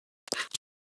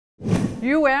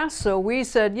You asked, so we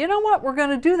said, you know what, we're going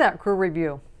to do that crew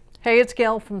review. Hey, it's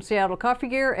Gail from Seattle Coffee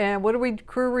Gear, and what are we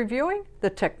crew reviewing?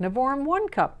 The Technivorm 1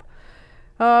 Cup.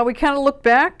 We kind of looked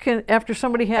back and after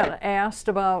somebody had asked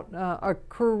about a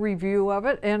crew review of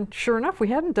it, and sure enough, we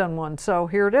hadn't done one, so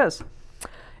here it is.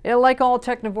 Like all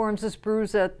Technivorms, this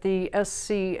brews at the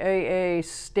SCAA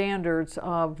standards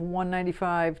of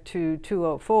 195 to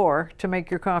 204 to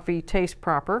make your coffee taste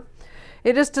proper.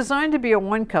 It is designed to be a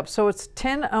 1 cup, so it's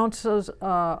 10 ounces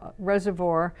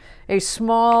reservoir, a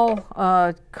small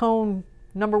cone,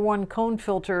 #1 cone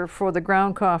filter for the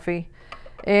ground coffee,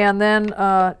 and then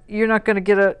you're not going to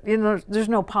get a, there's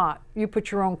no pot. You put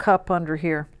your own cup under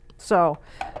here. So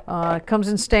it comes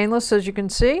in stainless, as you can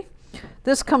see.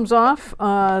 This comes off.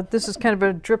 This is kind of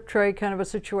a drip tray kind of a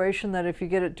situation that if you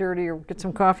get it dirty or get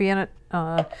some coffee in it,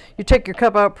 you take your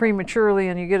cup out prematurely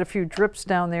and you get a few drips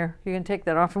down there, you can take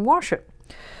that off and wash it.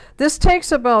 This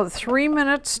takes about 3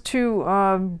 minutes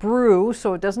to brew,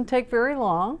 so it doesn't take very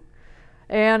long,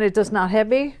 and it does not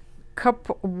have a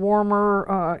cup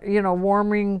warmer,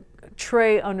 warming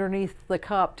tray underneath the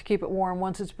cup to keep it warm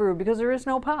once it's brewed, because there is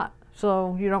no pot,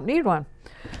 so you don't need one.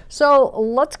 So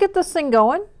let's get this thing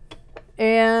going,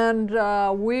 and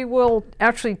we will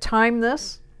actually time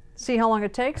this, see how long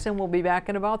it takes, and we'll be back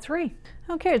in about 3.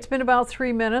 Okay, it's been about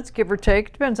 3 minutes, give or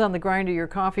take. Depends on the grind of your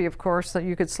coffee, of course, that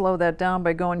you could slow that down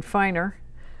by going finer.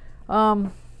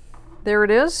 There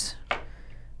it is.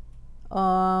 We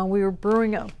were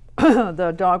brewing up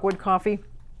the Dogwood Coffee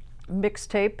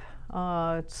mixtape.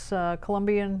 It's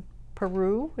Colombian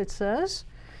Peru, it says.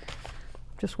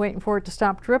 Just waiting for it to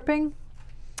stop dripping.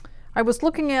 I was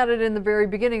looking at it in the very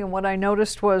beginning, and what I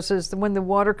noticed was that when the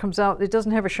water comes out, it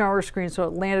doesn't have a shower screen, so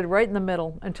it landed right in the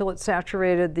middle until it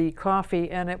saturated the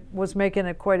coffee, and it was making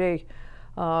it quite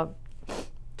a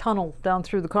tunnel down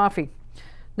through the coffee.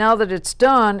 Now that it's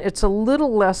done, it's a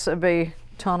little less of a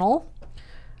tunnel.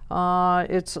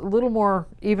 It's a little more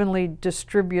evenly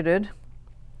distributed.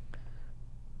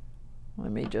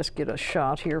 Let me just get a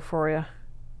shot here for you.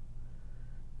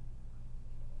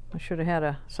 I should have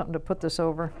had something to put this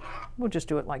over. We'll just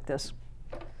do it like this.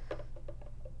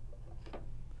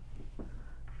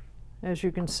 As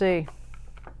you can see,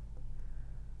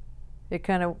 it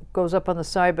kind of goes up on the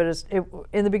side, but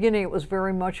in the beginning it was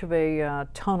very much of a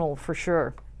tunnel for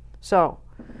sure. So,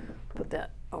 put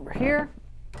that over here.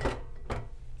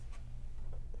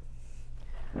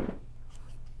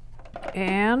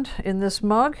 And in this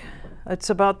mug, it's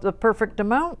about the perfect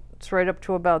amount. It's right up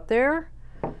to about there.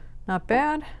 Not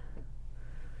bad.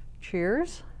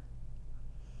 Cheers.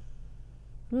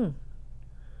 Good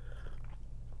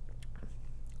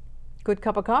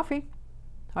cup of coffee.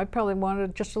 I probably wanted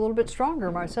it just a little bit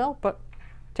stronger myself, but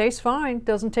tastes fine.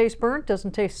 Doesn't taste burnt, doesn't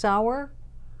taste sour.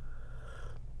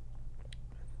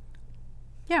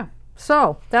 Yeah,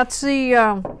 so that's the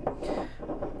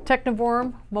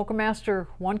Technivorm Mocha Master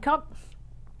 1 cup.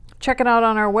 Check it out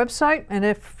on our website, and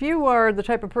if you are the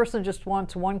type of person that just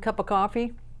wants 1 cup of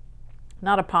coffee,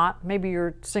 not a pot, maybe you're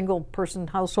a single person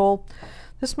household,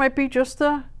 this might be just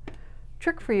the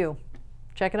trick for you.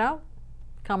 Check it out,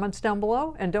 comments down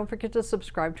below, and don't forget to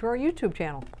subscribe to our YouTube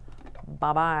channel.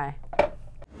 Bye-bye.